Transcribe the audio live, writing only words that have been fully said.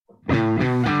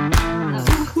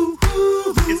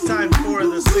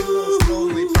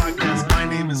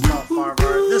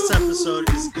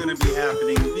going to be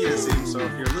happening via Zoom. So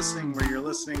if you're listening where you're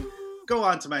listening, go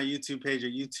on to my YouTube page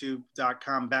at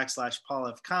youtube.com/Paul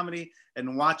F. Comedy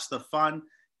and watch the fun.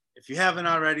 If you haven't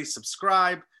already,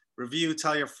 subscribe, review,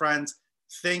 tell your friends.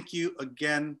 Thank you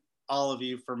again, all of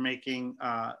you, for making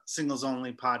Singles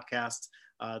Only Podcast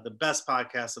the best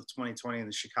podcast of 2020 in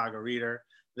the Chicago Reader.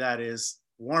 That is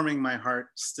warming my heart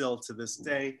still to this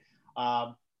day.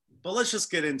 But let's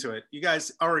just get into it. You guys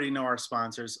already know our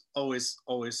sponsors. Always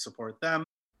support them.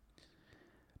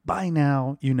 By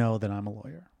now, you know that I'm a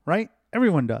lawyer, right?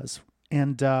 Everyone does.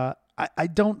 And I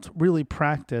don't really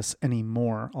practice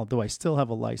anymore, although I still have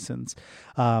a license.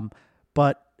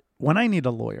 But when I need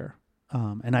a lawyer,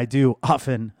 and I do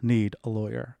often need a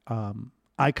lawyer,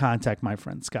 I contact my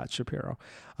friend Scott Shapiro.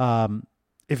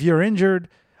 If you're injured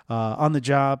on the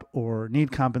job or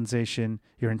need compensation,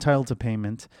 you're entitled to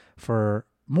payment for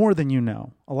more than you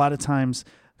know. A lot of times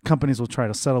companies will try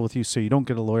to settle with you so you don't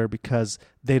get a lawyer because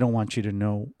they don't want you to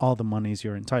know all the monies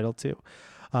you're entitled to.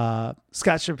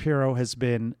 Scott Shapiro has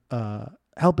been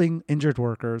helping injured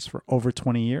workers for over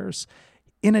 20 years.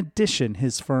 In addition,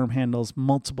 his firm handles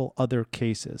multiple other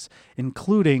cases,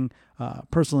 including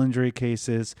personal injury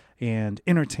cases and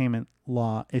entertainment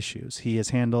law issues. He has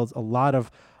handled a lot of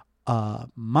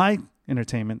my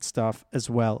entertainment stuff as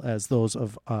well as those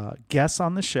of guests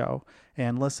on the show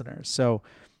and listeners. So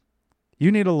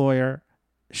you need a lawyer,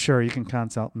 sure, you can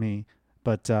consult me.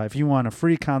 But if you want a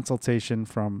free consultation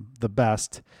from the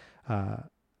best,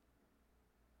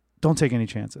 don't take any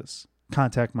chances.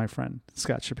 Contact my friend,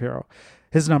 Scott Shapiro.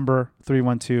 His number,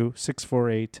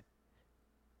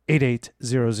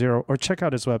 312-648-8800, or check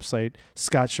out his website,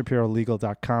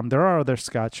 scottshapirolegal.com. There are other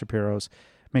Scott Shapiros.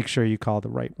 Make sure you call the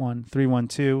right one,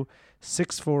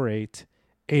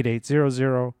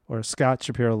 312-648-8800, or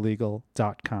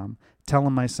scottshapirolegal.com. Tell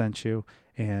him I sent you,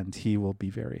 and he will be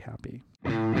very happy.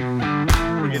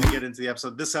 We're going to get into the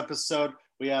episode. This episode,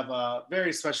 we have a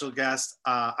very special guest.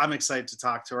 I'm excited to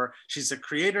talk to her. She's the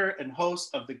creator and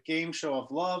host of the Game Show of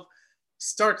Love.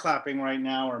 Start clapping right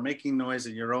now or making noise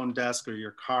at your own desk or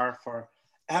your car for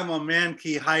Emma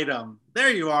Mankey Hytem. There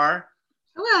you are.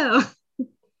 Hello.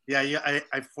 Yeah,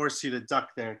 I forced you to duck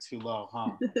there too low,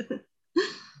 huh?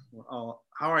 Oh,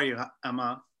 how are you,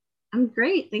 Emma? I'm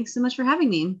great. Thanks so much for having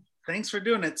me. Thanks for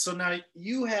doing it. So now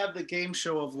you have the Game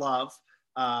Show of Love.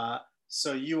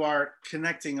 So you are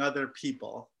connecting other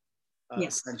people,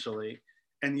 yes, essentially,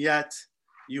 and yet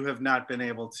you have not been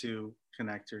able to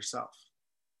connect yourself.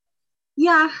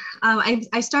 Yeah,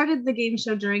 I started the game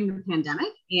show during the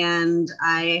pandemic, and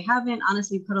I haven't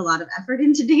honestly put a lot of effort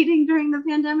into dating during the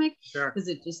pandemic because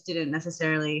it just didn't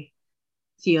necessarily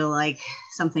feel like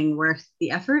something worth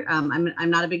the effort. I'm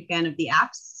not a big fan of the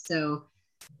apps, so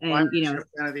Why aren't you a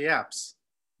fan of the apps?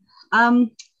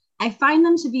 I find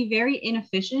them to be very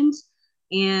inefficient,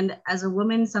 and as a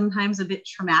woman, sometimes a bit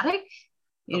traumatic.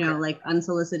 You know, like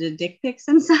unsolicited dick pics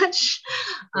and such.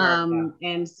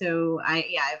 And so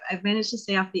I've managed to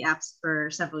stay off the apps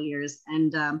for several years.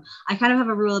 And I kind of have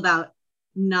a rule about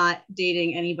not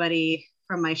dating anybody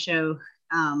from my show.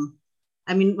 And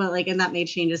that may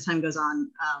change as time goes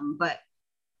on. But,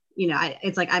 you know,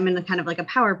 it's like I'm in the kind of like a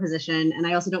power position, and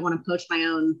I also don't want to poach my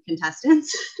own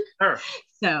contestants. Sure.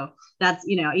 So that's,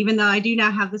 you know, even though I do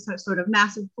now have this sort of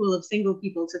massive pool of single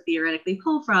people to theoretically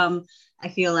pull from, I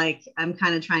feel like I'm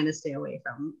kind of trying to stay away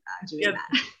from doing that.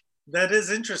 That is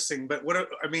interesting. But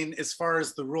as far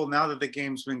as the rule, now that the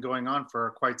game's been going on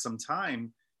for quite some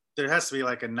time, there has to be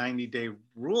like a 90-day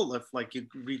rule if like you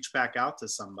reach back out to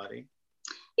somebody.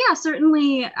 Yeah,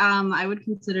 certainly. I would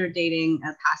consider dating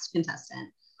a past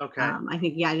contestant. Okay. I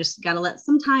think, I just got to let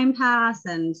some time pass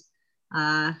and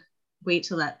wait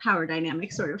till that power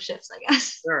dynamic sort of shifts, I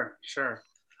guess. Sure.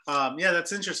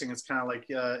 That's interesting. It's kind of like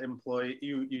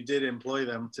you did employ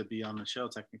them to be on the show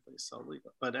technically, so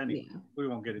legal. But anyway, we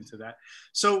won't get into that.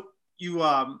 So you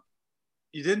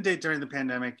didn't date during the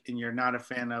pandemic, and you're not a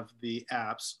fan of the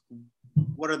apps.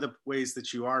 What are the ways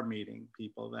that you are meeting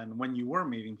people then, when you were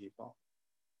meeting people?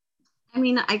 I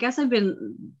mean, I guess I've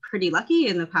been pretty lucky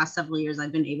in the past several years.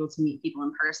 I've been able to meet people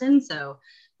in person. So,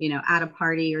 you know, at a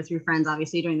party or through friends,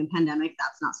 obviously during the pandemic,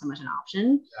 that's not so much an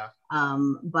option. Yeah.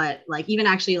 But like, even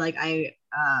actually, like I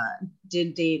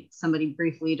did date somebody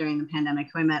briefly during the pandemic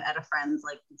who I met at a friend's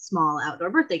like small outdoor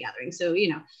birthday gathering. So,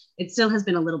 you know, it still has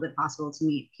been a little bit possible to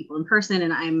meet people in person.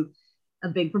 And I'm a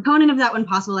big proponent of that when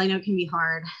possible. I know it can be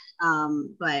hard,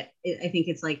 but I think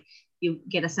it's like you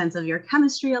get a sense of your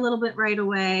chemistry a little bit right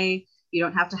away. You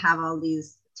don't have to have all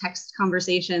these text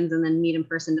conversations and then meet in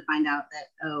person to find out that,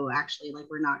 actually, like,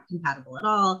 we're not compatible at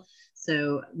all.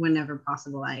 So whenever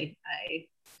possible, I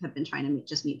have been trying to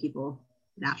meet people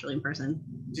naturally in person.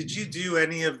 Did you do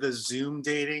any of the Zoom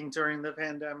dating during the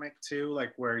pandemic too?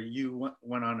 Like where you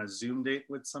went on a Zoom date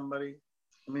with somebody?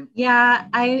 I mean, yeah,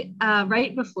 I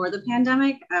right before the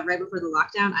pandemic, right before the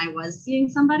lockdown, I was seeing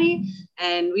somebody,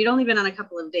 and we'd only been on a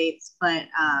couple of dates, but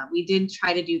we did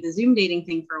try to do the Zoom dating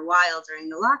thing for a while during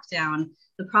the lockdown.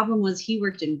 The problem was he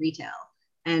worked in retail,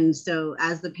 and so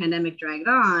as the pandemic dragged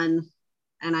on,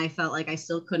 and I felt like I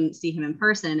still couldn't see him in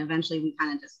person, eventually we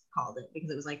kind of just called it, because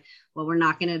it was like, well, we're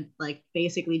not going to like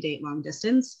basically date long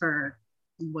distance for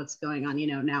what's going on,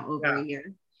 now over a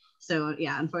year. So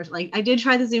yeah, unfortunately, like, I did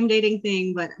try the Zoom dating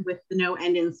thing, but with no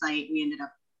end in sight, we ended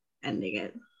up ending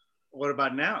it. What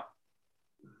about now?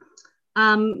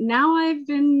 Now I've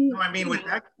been. No, I mean, with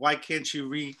that, why can't you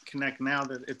reconnect now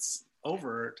that it's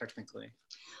over technically?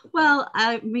 Well,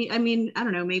 I mean, I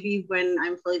don't know. Maybe when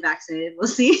I'm fully vaccinated, we'll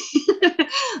see.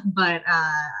 But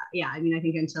yeah, I mean, I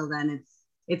think until then,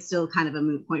 it's still kind of a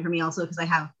moot point for me. Also, because I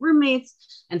have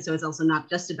roommates, and so it's also not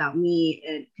just about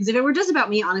me. Because if it were just about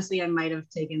me, honestly, I might have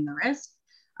taken the risk.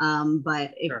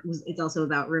 But it's also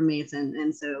about roommates,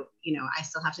 and so I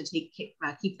still have to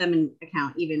keep them in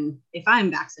account, even if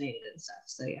I'm vaccinated and stuff.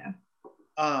 So yeah.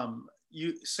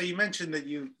 You mentioned that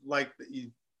you like that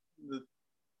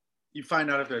you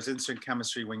find out if there's instant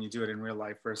chemistry when you do it in real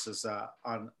life versus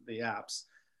on the apps.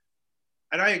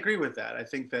 And I agree with that. I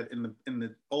think that in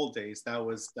the old days, that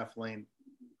was definitely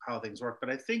how things work. But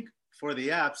I think for the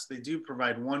apps, they do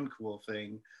provide one cool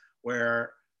thing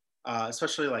where,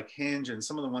 especially like Hinge and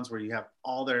some of the ones where you have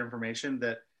all their information,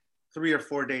 that 3 or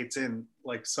 4 dates in,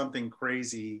 like something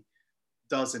crazy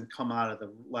doesn't come out of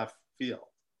the left field.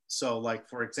 So like,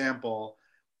 for example,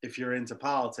 if you're into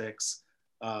politics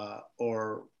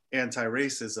or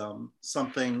anti-racism,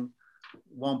 something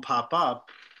won't pop up.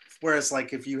 Whereas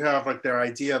like if you have like their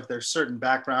idea of their certain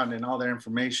background and all their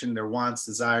information, their wants,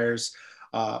 desires,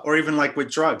 or even like with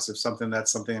drugs, if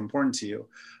that's something important to you.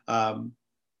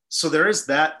 So there is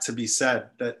that to be said,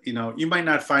 that, you might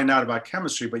not find out about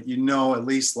chemistry, but at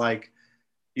least like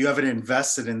you haven't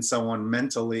invested in someone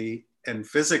mentally and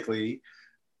physically,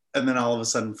 and then all of a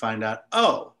sudden find out,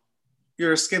 oh,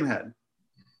 you're a skinhead.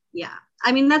 Yeah.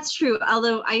 I mean, that's true.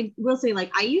 Although I will say,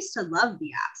 like, I used to love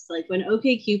the apps. Like when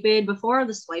OkCupid, before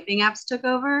the swiping apps took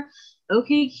over,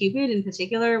 OkCupid in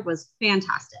particular was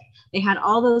fantastic. They had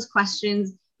all those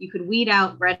questions. You could weed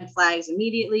out red flags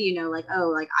immediately, like, oh,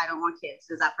 like, I don't want kids.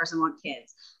 Does that person want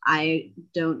kids? I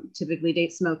don't typically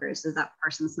date smokers. Does that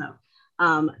person smoke?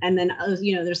 And then,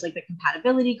 there's like the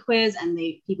compatibility quiz, and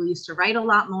people used to write a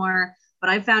lot more.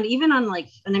 But I found even on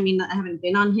and I mean, I haven't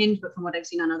been on Hinge, but from what I've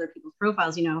seen on other people's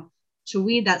profiles, to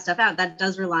weed that stuff out, that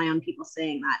does rely on people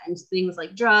saying that. And things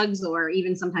like drugs or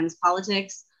even sometimes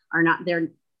politics are not there,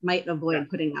 might avoid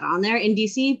putting that on there. In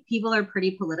DC, people are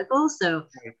pretty political, so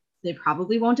they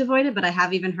probably won't avoid it. But I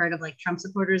have even heard of like Trump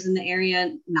supporters in the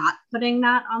area not putting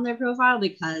that on their profile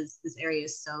because this area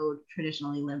is so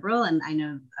traditionally liberal. And I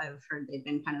know I've heard they've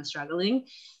been kind of struggling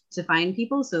to find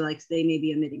people. So like they may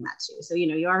be omitting that too. So,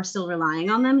 you are still relying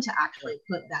on them to actually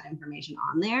put that information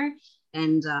on there.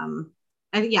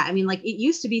 And yeah, I mean, like it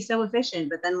used to be so efficient,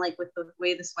 but then like with the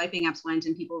way the swiping apps went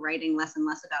and people writing less and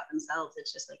less about themselves,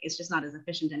 it's just not as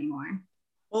efficient anymore.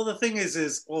 Well, the thing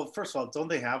is, well, first of all, don't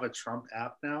they have a Trump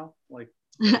app now? Like,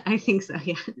 I think so,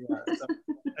 yeah.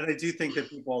 And I do think that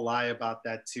people lie about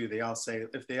that too. They all say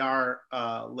if they are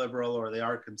liberal or they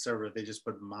are conservative, they just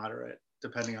put moderate,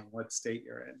 depending on what state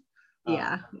you're in.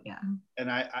 Yeah.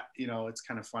 And I it's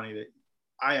kind of funny that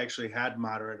I actually had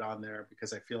moderate on there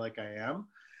because I feel like I am.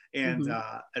 And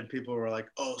and people were like,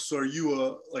 oh, so are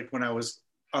you like when I was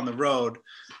on the road,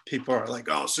 people are like,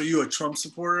 oh, so you a Trump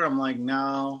supporter? I'm like,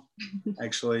 no,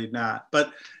 actually not.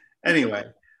 But anyway,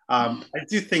 I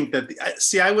do think that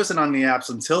I wasn't on the apps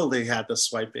until they had the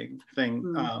swiping thing,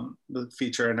 the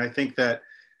feature. And I think that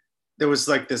there was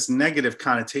like this negative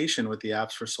connotation with the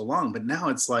apps for so long, but now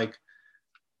it's like,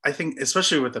 I think,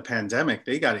 especially with the pandemic,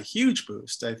 they got a huge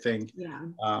boost, I think.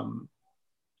 Yeah.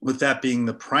 With that being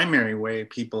the primary way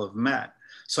people have met.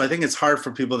 So I think it's hard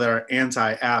for people that are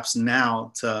anti-apps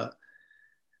now to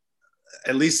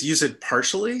at least use it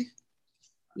partially.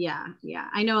 Yeah.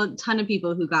 I know a ton of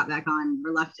people who got back on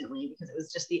reluctantly because it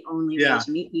was just the only way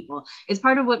to meet people. It's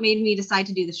part of what made me decide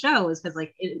to do the show is because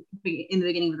like in the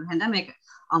beginning of the pandemic,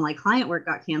 all my client work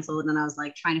got canceled and I was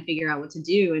like trying to figure out what to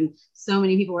do. And so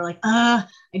many people were like, I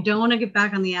don't want to get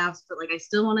back on the apps, but like, I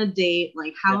still want to date.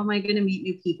 Like, how am I going to meet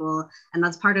new people? And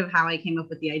that's part of how I came up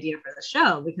with the idea for the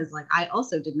show, because like, I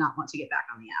also did not want to get back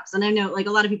on the apps. And I know like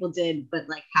a lot of people did, but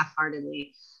like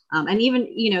half-heartedly. And even,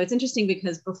 it's interesting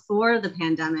because before the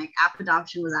pandemic, app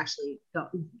adoption was actually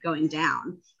going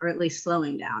down, or at least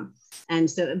slowing down.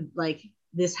 And so like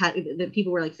that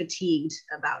people were like fatigued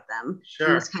about them. Sure.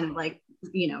 And this kind of like,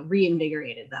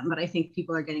 reinvigorated them. But I think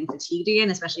people are getting fatigued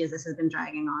again, especially as this has been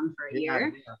dragging on for a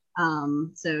year. Yeah.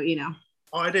 So,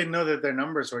 Oh, I didn't know that their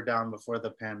numbers were down before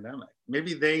the pandemic.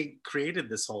 Maybe they created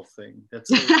this whole thing. That's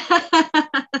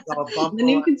the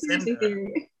new conspiracy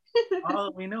theory.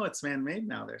 Oh, we know it's man-made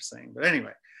now, they're saying. But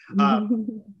anyway, but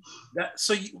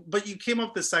you came up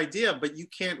with this idea, but you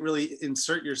can't really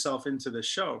insert yourself into the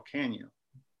show, can you?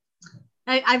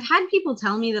 I've had people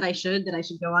tell me that I should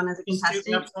go on as a contestant.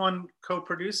 You have someone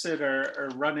co-produce it or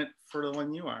run it for the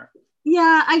one you are.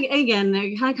 Yeah, again,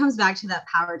 it kind of comes back to that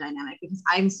power dynamic, because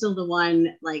I'm still the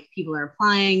one like people are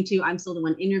applying to. I'm still the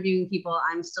one interviewing people.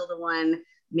 I'm still the one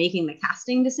making the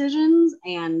casting decisions.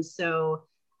 And so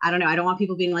I don't know. I don't want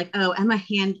people being like, oh, Emma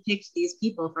handpicked these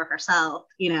people for herself,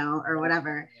 or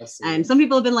whatever. And some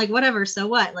people have been like, whatever, so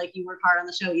what? Like, you work hard on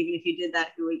the show, even if you did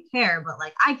that, who would care? But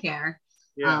like, I care.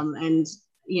 Yeah. And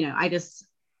I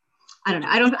don't know.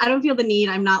 I don't feel the need.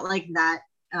 I'm not like that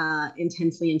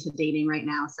intensely into dating right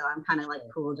now. So I'm kind of like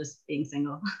cool just being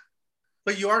single.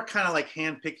 But you are kind of like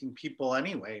handpicking people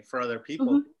anyway for other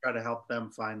people to try to help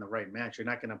them find the right match. You're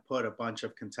not going to put a bunch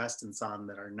of contestants on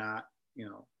that are not,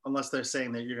 unless they're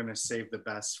saying that you're going to save the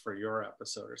best for your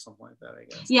episode or something like that, I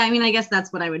guess. Yeah, I mean, I guess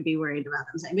that's what I would be worried about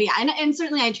them saying. But yeah, and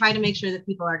certainly I try to make sure that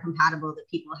people are compatible, that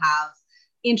people have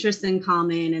interests in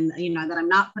common, and that I'm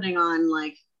not putting on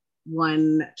like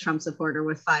one Trump supporter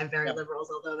with 5 very liberals,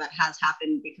 although that has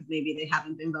happened because maybe they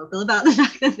haven't been vocal about the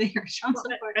fact that they are Trump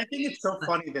supporters. I think it's so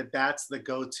funny that that's the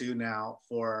go-to now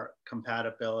for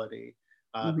compatibility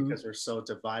because we're so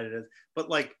divided. But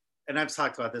like, and I've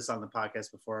talked about this on the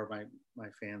podcast before, my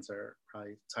fans are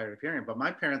probably tired of hearing, but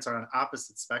my parents are on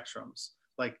opposite spectrums.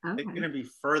 Like they're going to be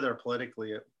further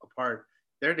politically apart.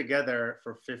 They're together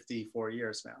for 54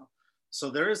 years now. So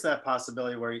there is that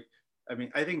possibility where,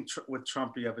 I think with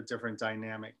Trump, you have a different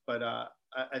dynamic, but I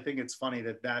think it's funny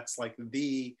that that's like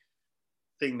the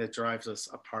thing that drives us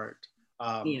apart.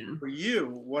 For you,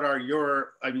 what are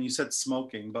you said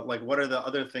smoking, but like, what are the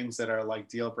other things that are like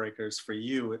deal breakers for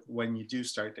you when you do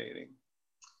start dating?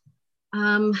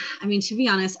 To be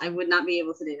honest, I would not be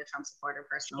able to date a Trump supporter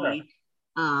personally.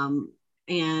 Sure.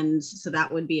 And so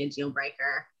that would be a deal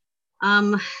breaker.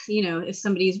 If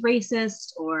somebody's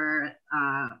racist or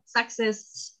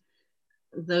sexist,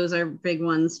 those are big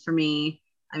ones for me.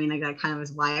 That kind of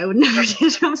is why I would never be a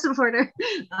Trump supporter.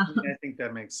 I think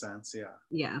that makes sense. Yeah.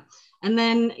 Yeah. And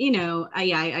then,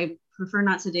 I prefer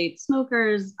not to date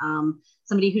smokers.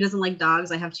 Somebody who doesn't like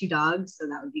dogs. I have 2 dogs, so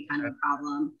that would be kind of a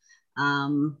problem.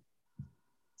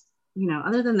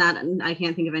 Other than that, I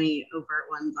can't think of any overt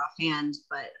ones offhand,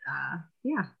 but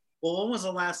yeah. Well, when was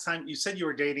the last time you said you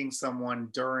were dating someone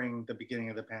during the beginning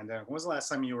of the pandemic? When was the last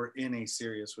time you were in a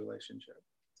serious relationship?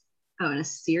 Oh, in a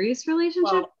serious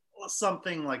relationship? Well,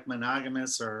 something like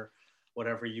monogamous or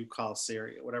whatever you call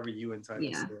serious, whatever you entitle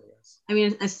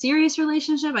serious. A serious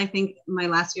relationship, I think my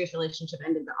last serious relationship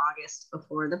ended the August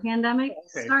before the pandemic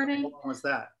started. How long was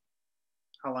that?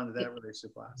 How long did that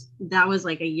relationship last? That was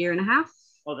like a year and a half.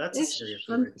 Oh, that's a serious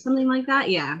relationship. Something like that.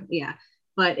 Yeah.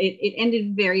 But it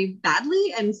ended very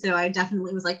badly. And so I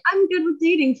definitely was like, I'm good with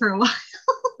dating for a while.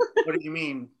 What do you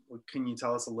mean? Can you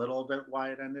tell us a little bit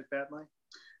why it ended badly?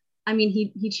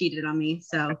 He cheated on me.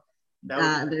 So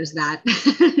there's that.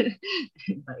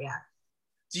 But yeah.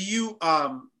 Do you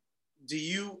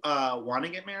want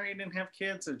to get married and have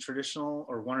kids, a traditional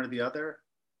or one or the other?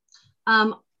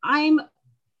 I'm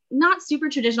not super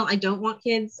traditional. I don't want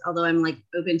kids, although I'm like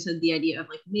open to the idea of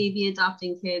like maybe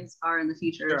adopting kids far in the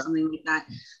future or something like that.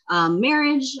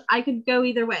 Marriage, I could go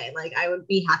either way. Like I would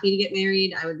be happy to get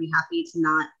married. I would be happy to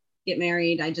not get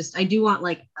married. I do want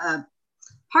like a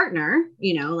partner,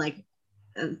 like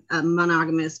a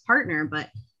monogamous partner, but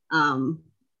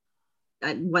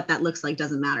what that looks like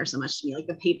doesn't matter so much to me. Like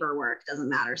the paperwork doesn't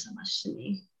matter so much to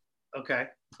me. Okay.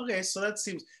 So that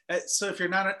seems, so if you're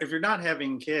not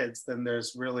having kids, then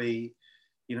there's really,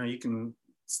 you can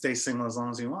stay single as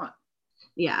long as you want.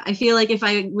 Yeah. I feel like if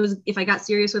I got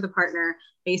serious with a partner,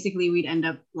 basically we'd end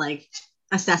up like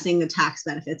assessing the tax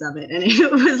benefits of it. And if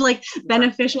it was like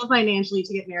beneficial financially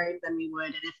to get married, then we would.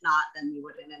 And if not, then we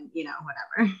wouldn't, and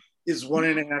whatever. Is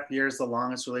 1.5 years the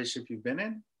longest relationship you've been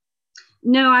in?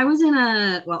 No, I was in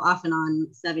a, off and on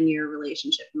 7-year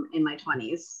relationship in my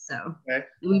 20s. So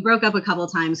we broke up a couple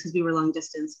of times because we were long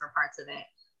distance for parts of it.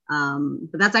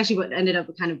 But that's actually what ended up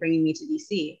kind of bringing me to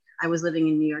DC. I was living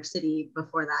in New York City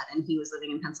before that, and he was living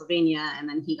in Pennsylvania, and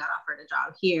then he got offered a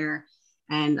job here.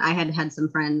 And I had some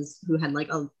friends who had like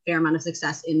a fair amount of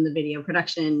success in the video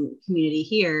production community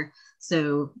here.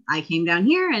 So I came down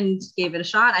here and gave it a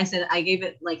shot. I said, I gave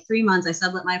it like 3 months. I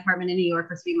sublet my apartment in New York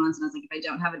for 3 months. And I was like, if I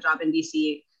don't have a job in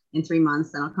DC in 3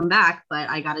 months, then I'll come back. But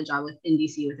I got a job in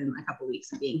DC within a couple of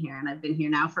weeks of being here. And I've been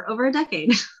here now for over a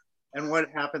decade. And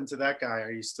what happened to that guy?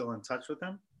 Are you still in touch with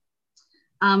him?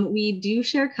 We do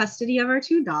share custody of our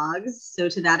 2 dogs. So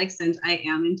to that extent, I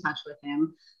am in touch with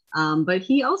him. But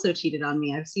he also cheated on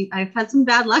me. I've had some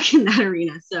bad luck in that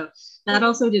arena. So that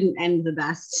also didn't end the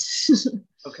best.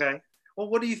 Okay. Well,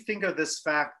 what do you think of this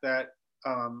fact that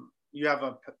you have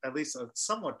at least a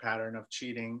somewhat pattern of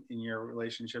cheating in your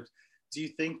relationships? Do you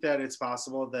think that it's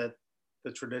possible that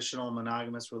the traditional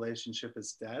monogamous relationship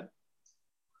is dead?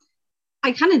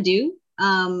 I kind of do.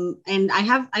 And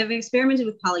I've experimented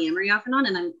with polyamory off and on,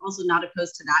 and I'm also not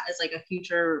opposed to that as like a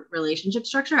future relationship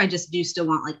structure. I just do still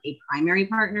want like a primary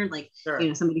partner, like,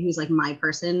 sure, somebody who's like my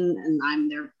person and I'm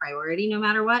their priority no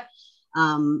matter what.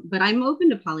 But I'm open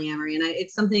to polyamory, and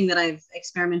it's something that I've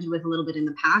experimented with a little bit in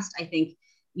the past. I think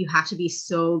you have to be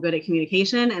so good at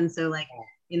communication. And so like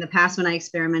in the past, when I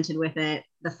experimented with it,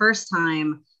 the first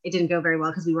time it didn't go very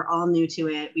well because we were all new to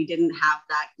it. We didn't have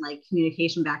that like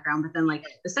communication background. But then like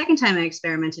the second time I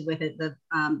experimented with it, the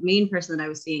main person that I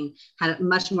was seeing had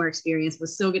much more experience,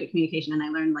 was so good at communication. And I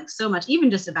learned like so much, even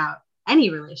just about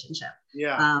any relationship.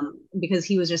 Yeah. Because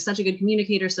he was just such a good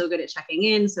communicator, so good at checking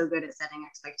in, so good at setting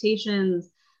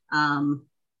expectations.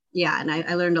 Yeah. And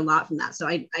I learned a lot from that. So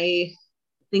I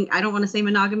think, I don't want to say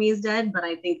monogamy is dead, but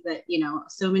I think that,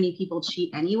 so many people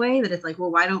cheat anyway, that it's like,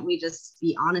 well, why don't we just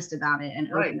be honest about it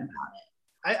and open about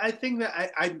it? I think that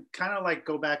I kind of like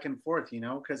go back and forth,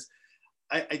 because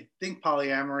I think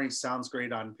polyamory sounds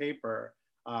great on paper.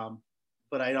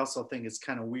 But I also think it's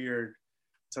kind of weird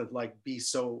to like be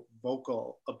so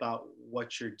vocal about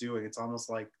what you're doing. It's almost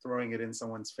like throwing it in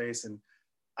someone's face. And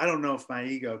I don't know if my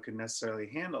ego could necessarily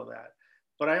handle that,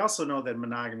 but I also know that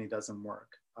monogamy doesn't work.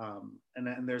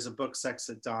 And there's a book, Sex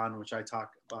at Dawn, which I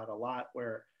talk about a lot,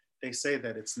 where they say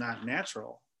that it's not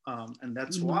natural. And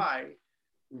that's why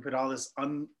we put all this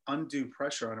undue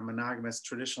pressure on a monogamous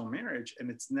traditional marriage, and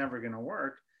it's never going to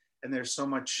work. And there's so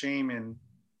much shame in,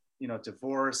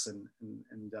 divorce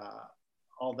and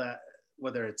all that,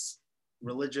 whether it's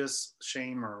religious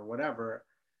shame or whatever.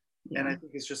 Yeah. And I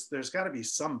think it's just, there's got to be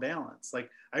some balance. Like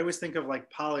I always think of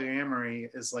like polyamory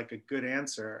as like a good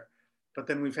answer. But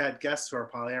then we've had guests who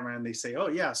are polyamorous and they say, oh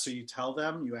yeah, so you tell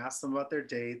them, you ask them about their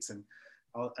dates. And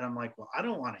I'm like, well, I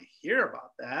don't want to hear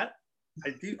about that.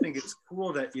 I do think it's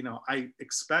cool that, I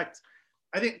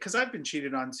think, because I've been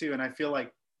cheated on too. And I feel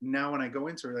like now when I go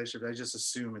into a relationship, I just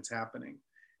assume it's happening.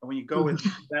 And when you go with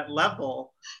that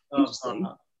level of,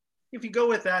 if you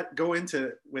go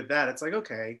into that, it's like,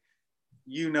 okay,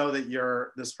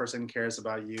 that this person cares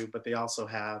about you, but they also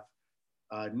have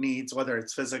needs, whether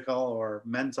it's physical or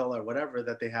mental or whatever,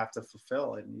 that they have to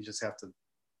fulfill, and you just have to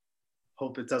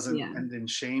hope it doesn't end in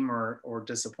shame or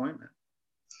disappointment.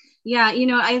 Yeah,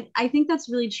 I think that's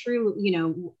really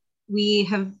true. We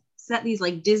have set these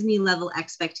like Disney level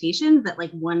expectations that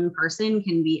like one person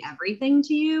can be everything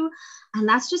to you, and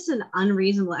that's just an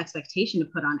unreasonable expectation to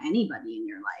put on anybody in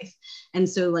your life. And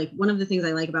so like one of the things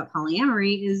I like about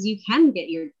polyamory is you can get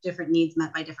your different needs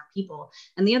met by different people.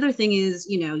 And the other thing is,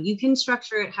 you can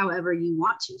structure it however you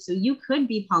want to. So you could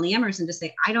be polyamorous and just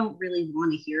say, I don't really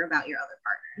want to hear about your other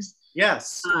partners.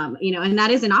 Yes. And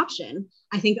that is an option.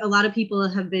 I think a lot of people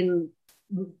have been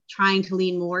trying to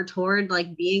lean more toward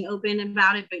like being open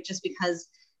about it, but just because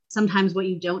sometimes what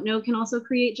you don't know can also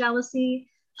create jealousy.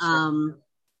 Sure.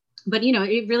 But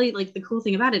it really, like, the cool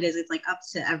thing about it is it's like up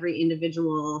to every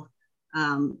individual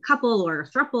couple or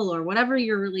throuple or whatever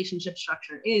your relationship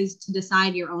structure is to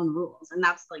decide your own rules. And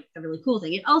that's like the really cool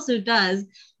thing. It also does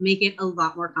make it a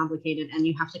lot more complicated, and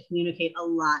you have to communicate a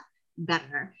lot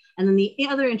better. And then the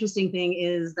other interesting thing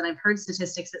is that I've heard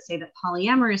statistics that say that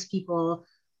polyamorous people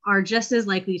are just as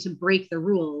likely to break the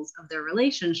rules of their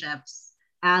relationships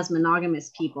as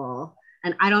monogamous people.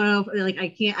 And I don't know if, like,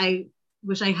 I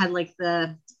wish I had like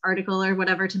the article or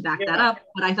whatever to back that up,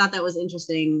 but I thought that was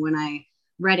interesting when I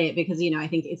read it, because, I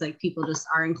think it's like people just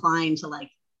are inclined to like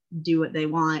do what they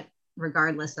want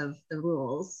regardless of the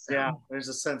rules. So. Yeah, there's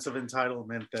a sense of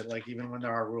entitlement that like, even when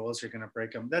there are rules, you're going to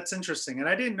break them. That's interesting. And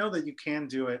I didn't know that you can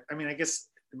do it. I mean, I guess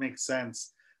it makes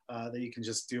sense that you can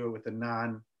just do it with a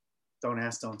don't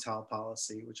ask, don't tell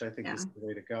policy, which I think is the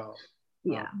way to go.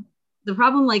 Yeah. The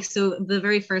problem, like, so the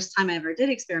very first time I ever did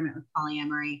experiment with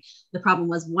polyamory, the problem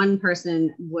was one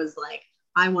person was like,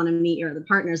 I want to meet your other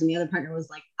partners. And the other partner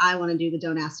was like, I want to do the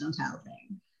don't ask, don't tell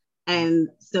thing. And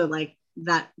so like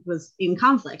that was in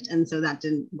conflict. And so that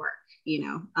didn't work,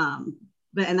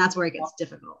 and that's where it gets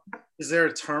difficult. Is there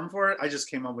a term for it? I just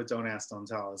came up with don't ask, don't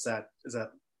tell. Is that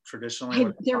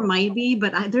traditionally? There might be,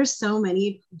 but there's so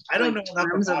many I don't know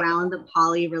terms around the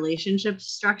poly relationship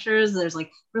structures. There's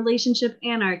like relationship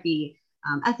anarchy,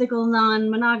 ethical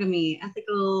non-monogamy,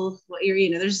 ethical,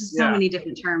 there's just so many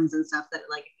different terms and stuff that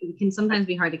like it can sometimes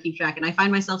be hard to keep track. And I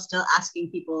find myself still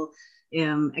asking people,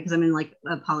 because I'm in like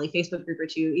a poly Facebook group or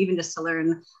two, even just to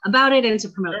learn about it and to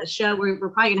promote the show. We're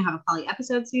probably gonna have a poly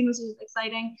episode soon, which is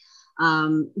exciting.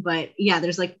 But yeah,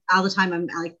 there's like all the time I'm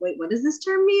like, wait, what does this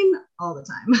term mean? All the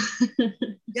time.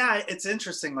 Yeah, it's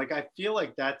interesting. Like I feel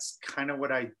like that's kind of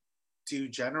what I do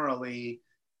generally,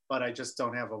 but I just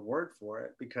don't have a word for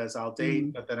it because I'll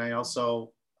date, but then I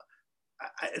also,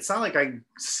 it's not like I'm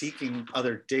seeking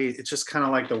other dates. It's just kind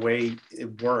of like the way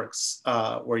it works,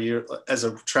 where you're as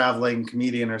a traveling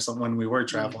comedian or something, when we were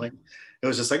traveling, it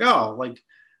was just like, oh, like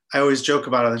I always joke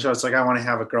about it on the show. It's like, I want to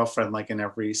have a girlfriend like in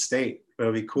every state. It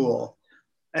would be cool.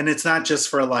 And it's not just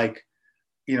for like,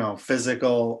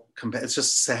 physical, it's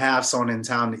just to have someone in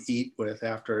town to eat with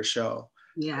after a show.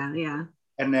 Yeah. Yeah.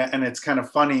 And it's kind of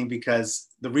funny because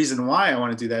the reason why I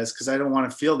want to do that is because I don't want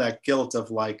to feel that guilt of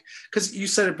like, because you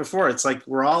said it before, it's like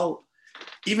we're all,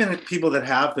 even people that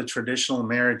have the traditional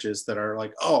marriages that are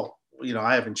like, oh,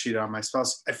 I haven't cheated on my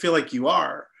spouse. I feel like you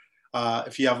are.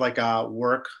 If you have like a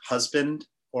work husband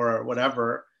or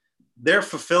whatever, they're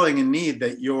fulfilling a need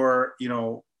that your,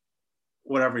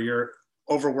 whatever your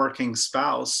overworking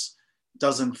spouse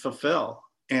doesn't fulfill.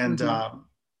 And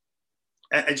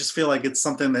I just feel like it's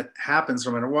something that happens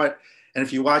no matter what. And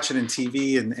if you watch it in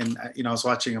TV, and I was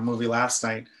watching a movie last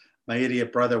night, My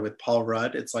Idiot Brother with Paul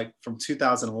Rudd. It's like from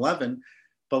 2011,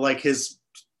 but like his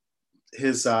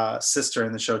sister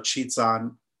in the show cheats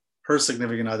on her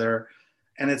significant other,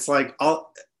 and it's like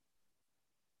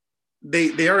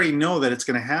they already know that it's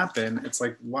going to happen. It's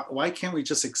like why can't we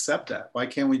just accept that? Why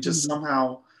can't we just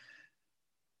somehow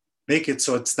make it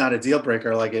so it's not a deal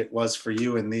breaker like it was for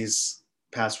you in these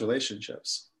past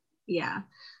relationships? Yeah.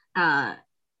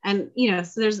 And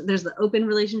so there's the open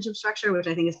relationship structure, which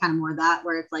I think is kind of more that,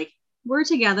 where it's like we're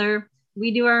together,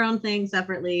 we do our own thing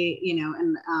separately,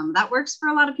 and that works for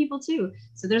a lot of people too.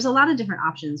 So there's a lot of different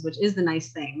options, which is the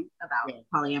nice thing about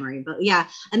polyamory. But yeah,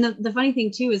 and the funny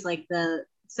thing too is like the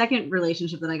second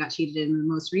relationship that I got cheated in, the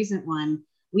most recent one,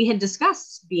 we had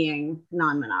discussed being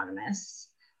non-monogamous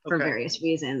for various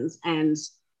reasons, and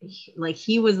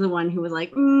he was the one who was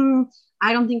like,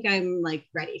 I don't think I'm like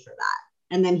ready for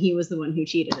that. And then he was the one who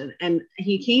cheated. And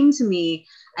he came to me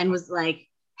and was like,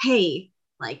 hey,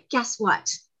 like, guess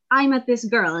what? I met this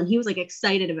girl. And he was like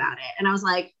excited about it. And I was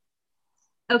like,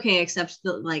 okay, except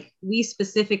like we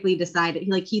specifically decided,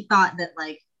 he thought that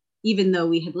like, even though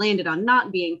we had landed on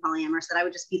not being polyamorous, that I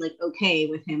would just be like, okay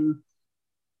with him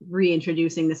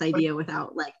reintroducing this idea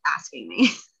without like asking me.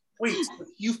 Wait, so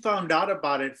you found out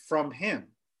about it from him?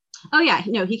 Oh yeah,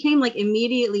 no, he came like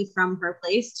immediately from her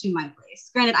place to my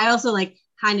place. Granted, I also like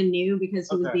kind of knew because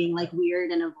he was being like weird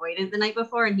and avoidant the night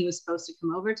before, and he was supposed to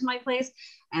come over to my place.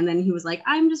 And then he was like,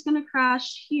 I'm just gonna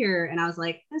crash here. And I was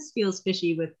like, this feels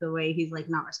fishy with the way he's like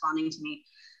not responding to me.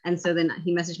 And so then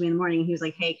he messaged me in the morning and he was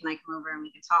like, hey, can I come over and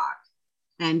we can talk?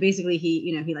 And basically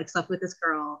he like slept with this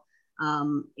girl.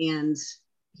 And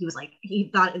he was like, he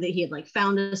thought that he had like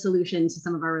found a solution to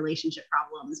some of our relationship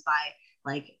problems by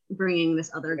like bringing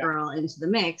this other girl into the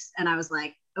mix. And I was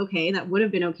like, okay, that would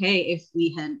have been okay if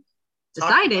we had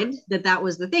decided that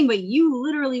was the thing, but you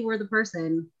literally were the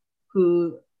person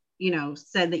who,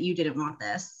 said that you didn't want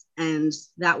this. And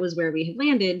that was where we had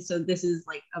landed. So this is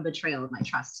like a betrayal of my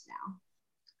trust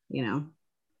now,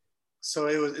 So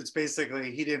it's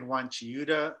basically, he didn't want you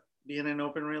to be in an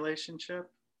open relationship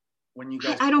when you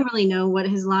guys. I don't really know what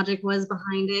his logic was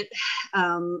behind it.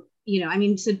 I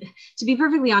mean, to be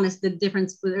perfectly honest, the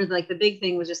difference, or like the big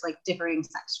thing was just like differing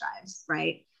sex drives,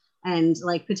 right? And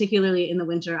like, particularly in the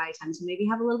winter, I tend to maybe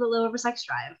have a little bit lower of a sex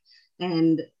drive.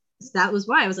 And that was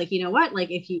why I was like, you know what? Like,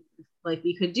 if you, like,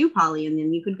 we could do poly and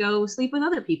then you could go sleep with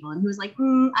other people. And he was like,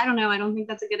 I don't know. I don't think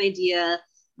that's a good idea.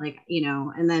 Like,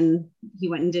 and then he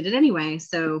went and did it anyway.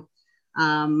 So,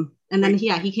 and then,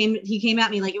 he came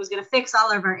at me like it was going to fix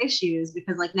all of our issues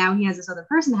because like now he has this other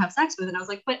person to have sex with. And I was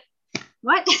like, but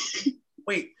what?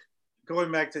 Wait,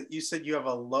 going back to, you said you have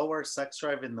a lower sex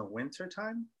drive in the winter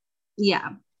time? Yeah,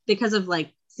 because of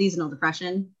like seasonal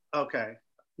depression. Okay.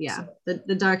 Yeah, so,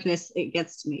 the darkness, it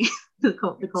gets to me. the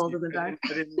cold of the dark.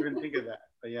 I didn't even think of that,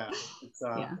 but yeah, it's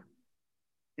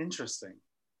interesting.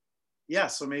 Yeah,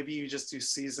 so maybe you just do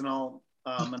seasonal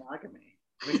monogamy.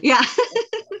 Yeah.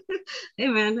 Hey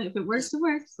man, if it works, it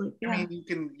works. Like, yeah. I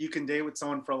mean, you can date with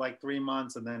someone for like 3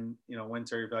 months, and then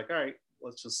winter you'd be like, all right,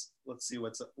 let's see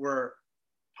we're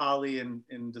poly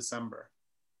in December.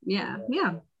 Yeah.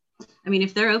 I mean,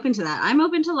 if they're open to that, I'm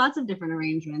open to lots of different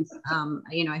arrangements.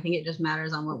 I think it just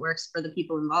matters on what works for the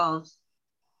people involved.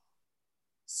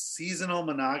 Seasonal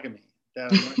monogamy.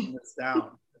 That I'm writing this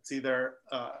down. It's either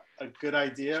a good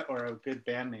idea or a good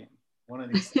band name. One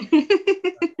of these things.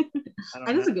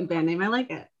 That is a good band name. I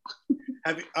like it.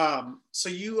 Have you, so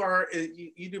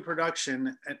you do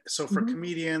production. And so for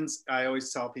comedians, I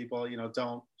always tell people,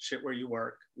 don't shit where you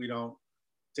work. We don't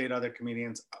date other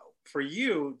comedians. For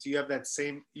you, do you have that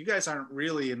same, you guys aren't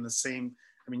really in the same,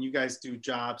 I mean, you guys do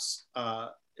jobs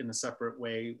in a separate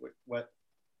way. Let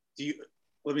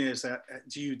me just ask,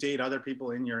 do you date other people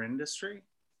in your industry?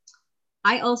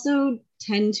 I also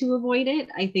tend to avoid it.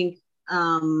 I think,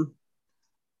 some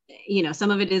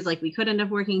of it is like we could end up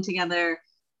working together.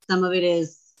 Some of it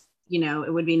is,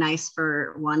 it would be nice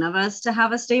for one of us to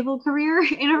have a stable career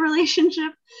in a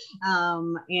relationship.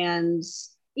 I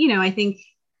think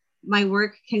my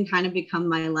work can kind of become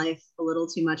my life a little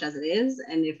too much as it is.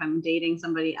 And if I'm dating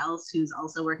somebody else who's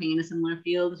also working in a similar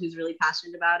field, who's really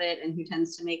passionate about it and who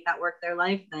tends to make that work their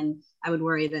life, then I would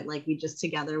worry that like we just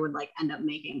together would like end up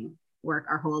making work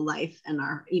our whole life and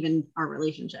even our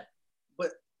relationship.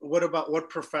 But what about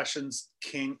what professions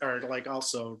are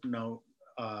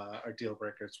deal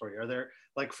breakers for you? Are there,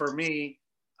 like for me,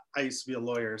 I used to be a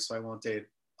lawyer, so I won't date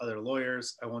other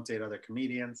lawyers. I won't date other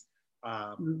comedians.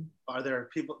 Are there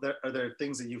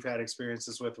things that you've had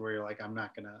experiences with where you're like, I'm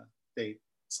not going to date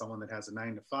someone that has a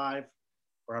 9-to-5,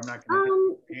 or I'm not going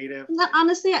to be creative?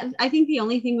 Honestly, I think the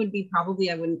only thing would be probably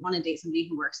I wouldn't want to date somebody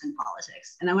who works in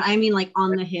politics. And I mean like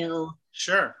on the Hill,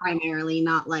 sure, primarily,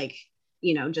 not like,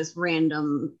 just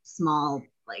random small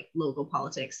like local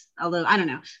politics. Although I don't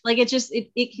know, like it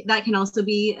that can also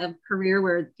be a career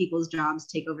where people's jobs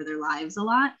take over their lives a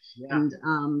lot. Yeah.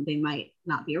 And they might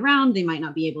not be around, they might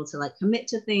not be able to like commit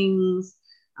to things,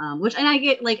 and I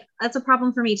get like that's a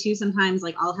problem for me too sometimes.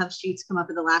 Like I'll have shoots come up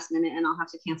at the last minute and I'll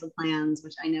have to cancel plans,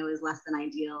 which I know is less than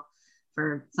ideal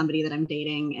for somebody that I'm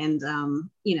dating. And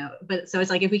but so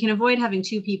it's like if we can avoid having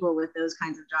two people with those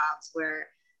kinds of jobs where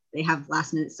they have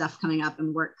last minute stuff coming up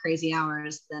and work crazy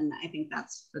hours, then I think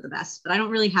that's for the best. But I don't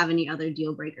really have any other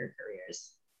deal breaker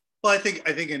careers. Well, I think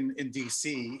in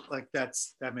DC, like that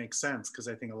makes sense because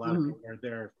I think a lot of people are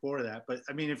there for that. But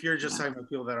I mean, if you're just talking about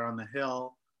people that are on the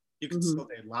Hill, you can still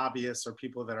date lobbyists or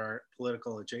people that are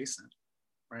political adjacent,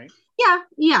 right?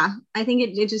 Yeah. I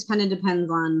think it just kind of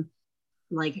depends on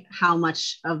like how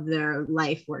much of their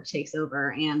life work takes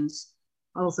over, and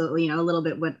also, a little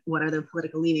bit what are their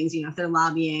political leanings. If they're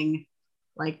lobbying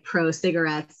like pro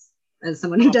cigarettes, as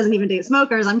someone who doesn't even date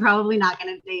smokers, I'm probably not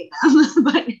going to date them.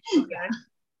 But yeah.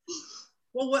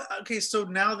 Well, so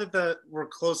now that we're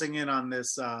closing in on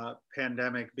this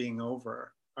pandemic being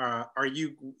over,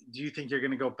 do you think you're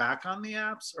going to go back on the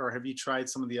apps, or have you tried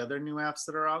some of the other new apps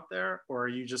that are out there, or are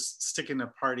you just sticking to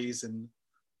parties and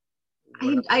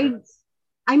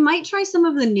I might try some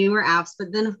of the newer apps,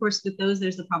 but then of course with those,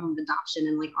 there's the problem of adoption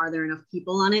and like, are there enough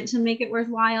people on it to make it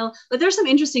worthwhile? But there's some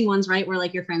interesting ones, right? Where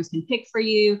like your friends can pick for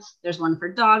you. There's one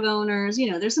for dog owners,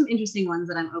 there's some interesting ones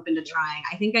that I'm open to trying.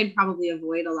 I think I'd probably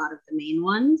avoid a lot of the main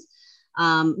ones.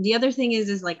 The other thing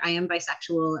is like, I am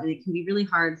bisexual and it can be really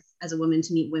hard as a woman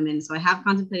to meet women. So I have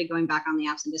contemplated going back on the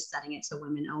apps and just setting it to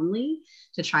women only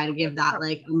to try to give that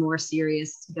like a more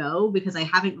serious go, because I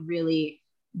haven't really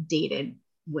dated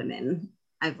women.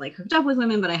 I've like hooked up with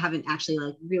women, but I haven't actually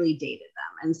like really dated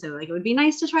them. And so like, it would be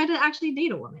nice to try to actually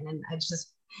date a woman. And it's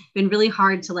just been really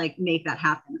hard to like make that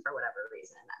happen for whatever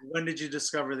reason. When did you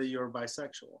discover that you were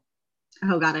bisexual?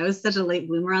 Oh God, I was such a late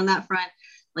bloomer on that front.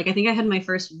 Like, I think I had my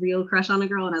first real crush on a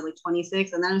girl when I was like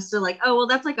 26. And then I was still like, oh, well,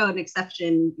 that's like an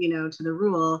exception, to the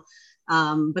rule.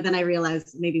 But then I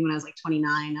realized maybe when I was like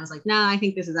 29, I was like, nah, I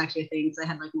think this is actually a thing. So I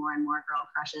had like more and more girl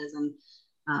crushes. And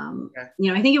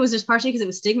I think it was just partially because it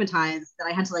was stigmatized that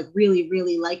I had to like really,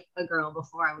 really like a girl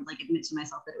before I would like admit to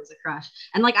myself that it was a crush.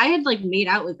 And like I had like made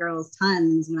out with girls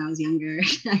tons when I was younger.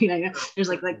 There's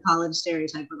like college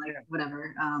stereotype, but like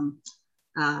whatever.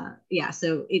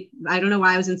 So I don't know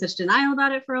why I was in such denial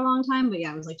about it for a long time, but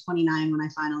yeah, I was like 29 when I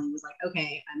finally was like,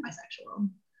 okay, I'm bisexual.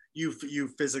 You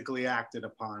physically acted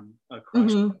upon a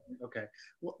crush. Mm-hmm. Okay.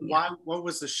 Why? What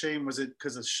was the shame? Was it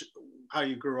because of how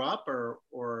you grew up,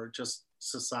 or just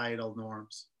societal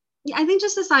norms? Yeah, I think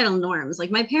just societal norms.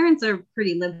 Like my parents are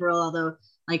pretty liberal, although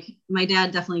like my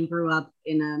dad definitely grew up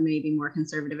in a maybe more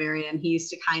conservative area, and he used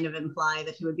to kind of imply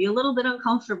that he would be a little bit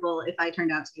uncomfortable if I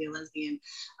turned out to be a lesbian.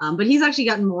 But he's actually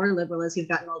gotten more liberal as he's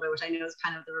gotten older, which I know is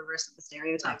kind of the reverse of the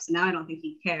stereotype. So now I don't think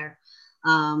he'd care.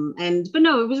 But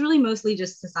no, it was really mostly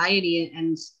just society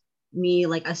and me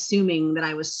like assuming that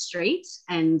I was straight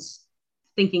and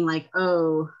thinking like,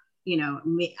 oh,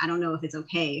 I don't know if it's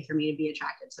okay for me to be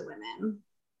attracted to women.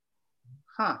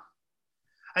 Huh.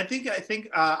 I think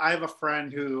I have a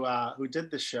friend who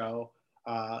did the show,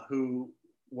 who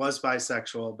was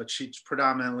bisexual, but she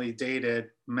predominantly dated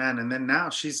men, and then now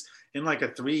she's in like a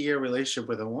 3-year relationship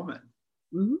with a woman.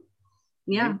 Mm-hmm.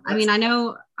 Yeah, I mean, I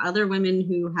know other women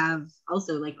who have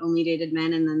also like only dated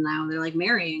men, and then now they're like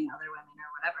marrying other women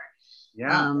or whatever.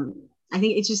 Yeah. I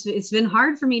think it's been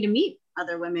hard for me to meet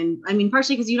other women. I mean,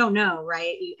 partially because you don't know,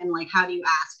 right? And like, how do you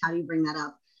ask? How do you bring that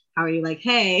up? How are you like,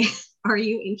 hey, are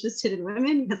you interested in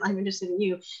women? Because I'm interested in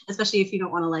you, especially if you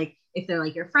don't want to like, if they're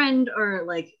like your friend or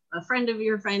like a friend of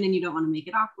your friend and you don't want to make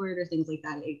it awkward or things like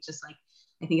that. It's just like,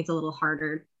 I think it's a little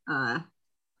harder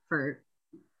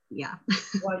yeah.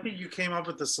 Well, I think you came up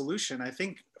with the solution. I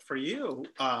think for you,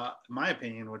 my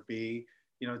opinion would be,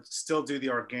 still do the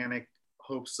organic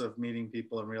hopes of meeting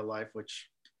people in real life, which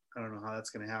I don't know how that's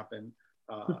going to happen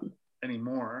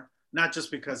anymore. Not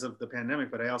just because of the pandemic,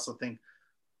 but I also think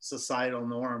societal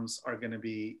norms are going to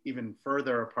be even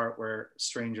further apart, where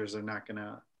strangers are not going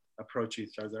to approach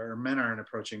each other, or men aren't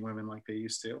approaching women like they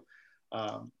used to.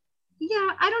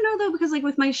 Yeah, I don't know though, because like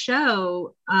with my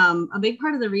show, a big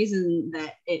part of the reason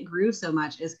that it grew so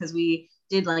much is because we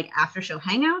did like after show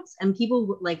hangouts, and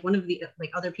people like, one of the like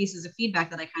other pieces of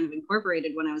feedback that I kind of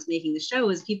incorporated when I was making the show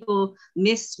is people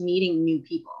missed meeting new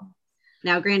people.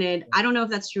 Now, granted, I don't know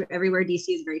if that's true everywhere. DC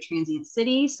is a very transient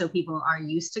city, so people are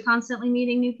used to constantly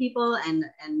meeting new people and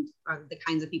are the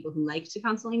kinds of people who like to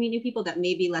constantly meet new people. That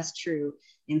may be less true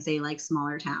in, say, like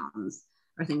smaller towns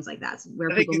or things like that, where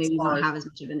people maybe don't have as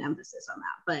much of an emphasis on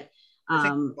that. But I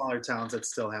think smaller towns, it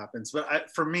still happens.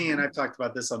 But for me, and I've talked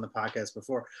about this on the podcast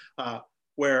before,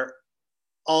 where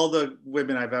all the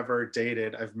women I've ever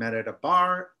dated, I've met at a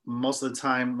bar. Most of the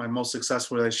time, my most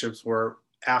successful relationships were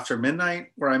after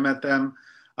midnight, where I met them.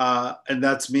 And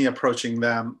that's me approaching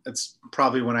them. It's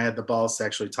probably when I had the balls to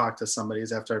actually talk to somebody,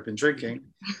 is after I've been drinking.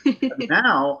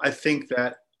 Now, I think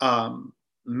that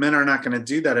men are not going to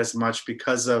do that as much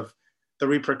because of the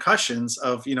repercussions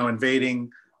of,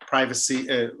 invading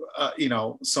privacy,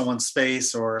 someone's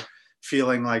space, or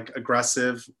feeling like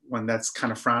aggressive when that's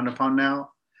kind of frowned upon now.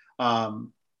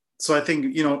 So I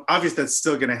think, obviously that's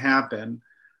still going to happen.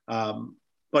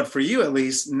 But for you, at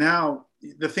least now,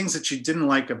 the things that you didn't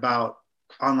like about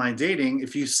online dating,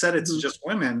 if you said it's just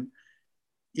women,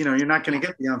 you're not going to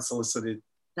get the unsolicited.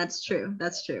 That's true.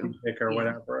 Pick or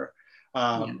whatever.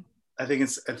 I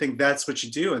think that's what you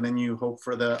do. And then you hope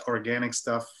for the organic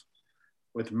stuff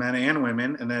with men and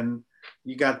women. And then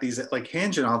you got these like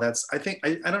Hinge and all that.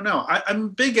 I don't know. I'm a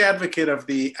big advocate of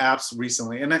the apps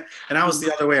recently. And I was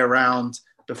the other way around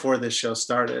before this show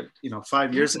started,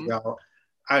 5 years ago.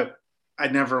 I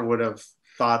never would have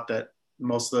thought that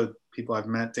most of the people I've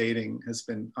met dating has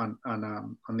been on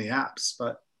the apps,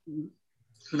 but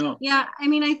who knows? Yeah. I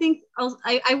mean, I think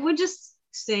I would just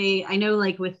say, I know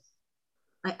like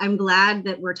I'm glad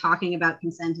that we're talking about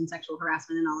consent and sexual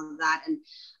harassment and all of that.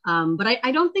 And, but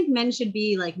I don't think men should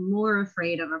be like more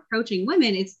afraid of approaching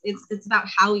women. It's about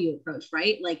how you approach,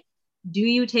 right? Like, do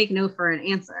you take no for an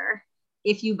answer?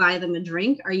 If you buy them a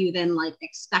drink, are you then like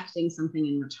expecting something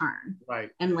in return? Right.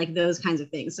 And like those kinds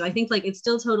of things. So I think like it's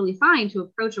still totally fine to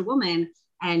approach a woman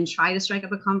and try to strike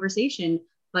up a conversation.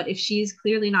 But if she's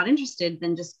clearly not interested,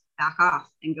 then just back off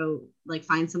and go like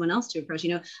find someone else to approach.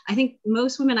 I think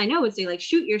most women I know would say like,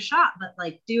 shoot your shot, but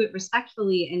like do it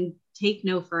respectfully and take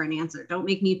no for an answer. Don't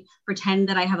make me pretend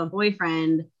that I have a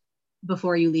boyfriend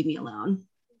before you leave me alone.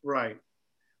 Right.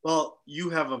 Well,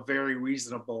 you have a very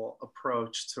reasonable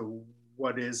approach to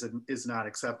what is and is not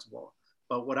acceptable.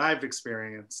 But what I've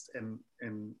experienced, and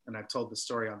I've told the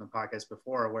story on the podcast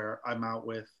before, where I'm out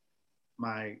with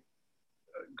my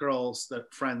girls,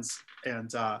 friends,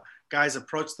 and guys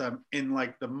approach them in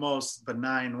like the most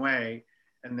benign way,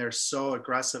 and they're so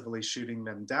aggressively shooting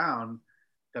them down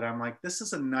that I'm like, this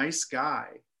is a nice guy.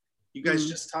 You guys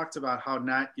just talked about how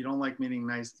you don't like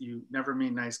you never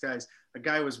meet nice guys. A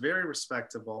guy was very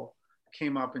respectable,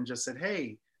 came up and just said,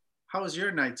 hey, how was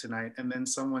your night tonight? And then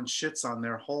someone shits on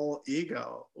their whole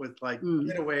ego with like,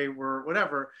 get away, or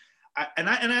whatever.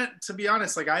 I, to be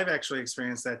honest, like I've actually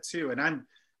experienced that too. And I'm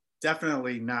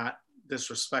definitely not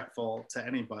disrespectful to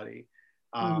anybody.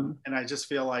 And I just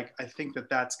feel like, I think that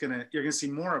you're gonna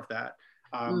see more of that,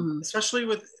 especially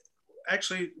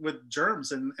with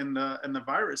germs and the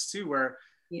virus too, where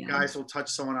guys will touch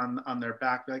someone on their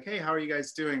back, be like, hey, how are you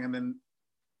guys doing? And then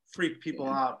freak people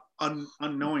out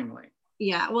unknowingly.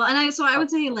 Yeah, well, and I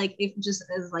would say like, if just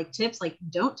as like tips, like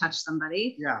don't touch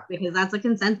somebody, because that's a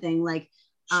consent thing. Like,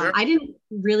 sure. I didn't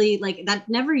really like that.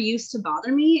 Never used to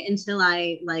bother me until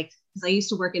I like because I used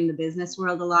to work in the business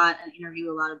world a lot and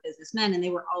interview a lot of businessmen, and they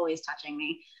were always touching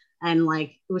me. And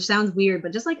like, which sounds weird,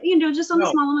 but just like, just on the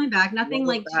small of my back, nothing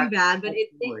like too bad, but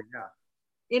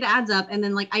it adds up. And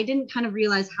then like, I didn't kind of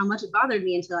realize how much it bothered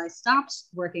me until I stopped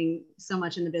working so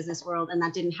much in the business world. And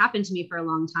that didn't happen to me for a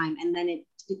long time. And then it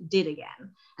did again.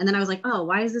 And then I was like, oh,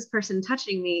 why is this person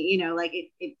touching me? Like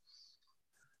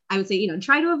I would say,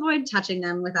 try to avoid touching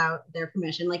them without their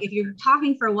permission. Like if you're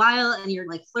talking for a while and you're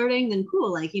like flirting, then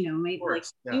cool. Like, maybe like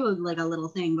do like a little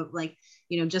thing, but like,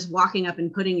 just walking up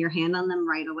and putting your hand on them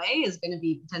right away is going to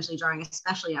be potentially jarring,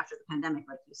 especially after the pandemic,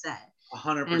 like you said.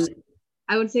 100%. And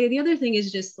I would say the other thing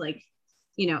is just like,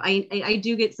 I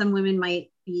do get some women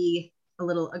might be a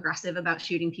little aggressive about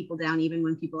shooting people down, even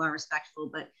when people are respectful,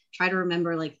 but try to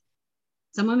remember, like,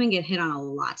 some women get hit on a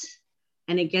lot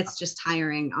and it gets just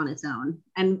tiring on its own.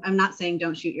 And I'm not saying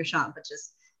don't shoot your shot, but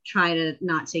just try to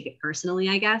not take it personally,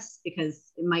 I guess,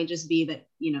 because it might just be that,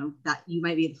 that you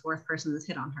might be the fourth person that's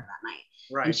hit on her that night.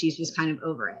 Right. And she's just kind of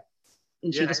over it.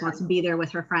 And she just wants to be there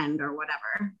with her friend or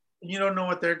whatever. You don't know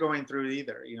what they're going through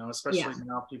either, especially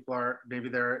now people are, maybe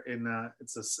they're in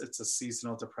it's a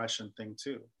seasonal depression thing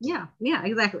too. Yeah,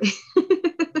 exactly.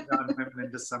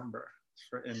 In December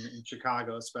in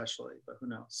Chicago, especially, but who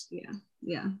knows?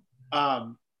 Yeah.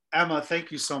 Emma,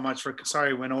 thank you so much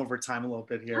sorry, went over time a little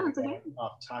bit here. Okay.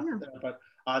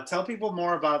 But tell people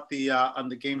more about the on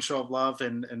the Game Show of Love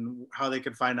and how they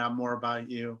can find out more about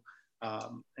you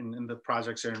and the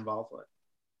projects you're involved with.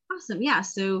 Awesome. Yeah.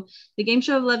 So the Game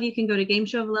Show of Love, you can go to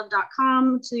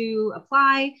gameshowoflove.com to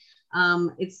apply.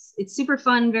 It's super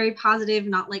fun, very positive,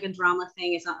 not like a drama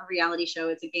thing. It's not a reality show.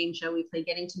 It's a game show. We play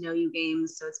getting to know you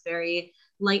games. So it's very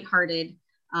lighthearted.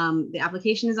 The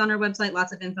application is on our website,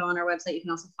 lots of info on our website. You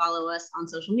can also follow us on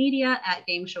social media at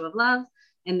Game Show of Love.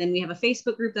 And then we have a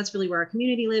Facebook group. That's really where our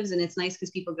community lives. And it's nice because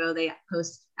people go, they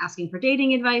post asking for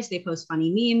dating advice. They post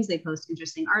funny memes. They post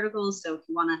interesting articles. So if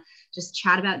you want to just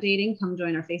chat about dating, come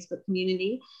join our Facebook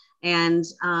community. And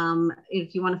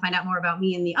if you want to find out more about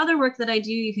me and the other work that I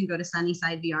do, you can go to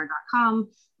sunnysidevr.com.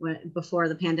 Before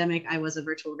the pandemic, I was a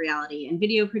virtual reality and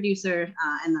video producer.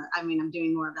 I'm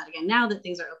doing more of that again now that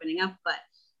things are opening up. But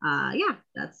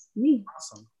that's me.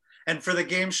 Awesome. And for the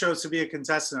game shows to be a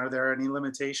contestant, are there any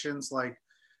limitations? Like,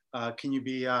 can you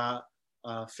be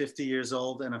 50 years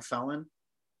old and a felon?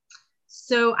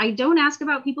 So I don't ask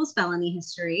about people's felony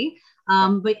history,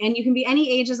 and you can be any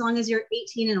age as long as you're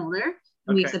 18 and older.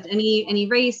 And we accept any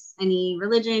race, any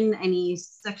religion, any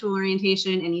sexual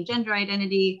orientation, any gender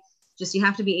identity. Just you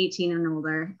have to be 18 and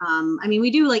older. We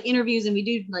do like interviews and we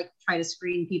do like try to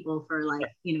screen people for like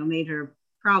major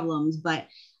problems, but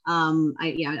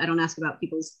I don't ask about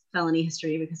people's felony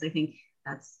history because I think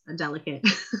that's a delicate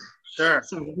sort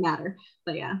of matter.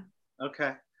 But yeah.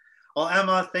 Okay. Well,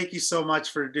 Emma, thank you so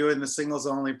much for doing the Singles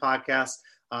Only podcast.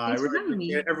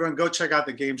 Everyone go check out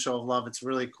the Game Show of Love. It's a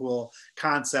really cool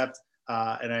concept.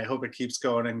 And I hope it keeps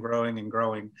going and growing and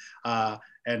growing.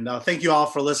 And thank you all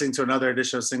for listening to another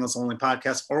edition of Singles Only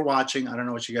podcast or watching. I don't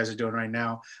know what you guys are doing right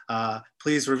now.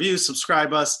 Please review,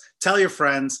 subscribe us, tell your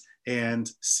friends, and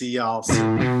see y'all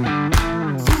soon.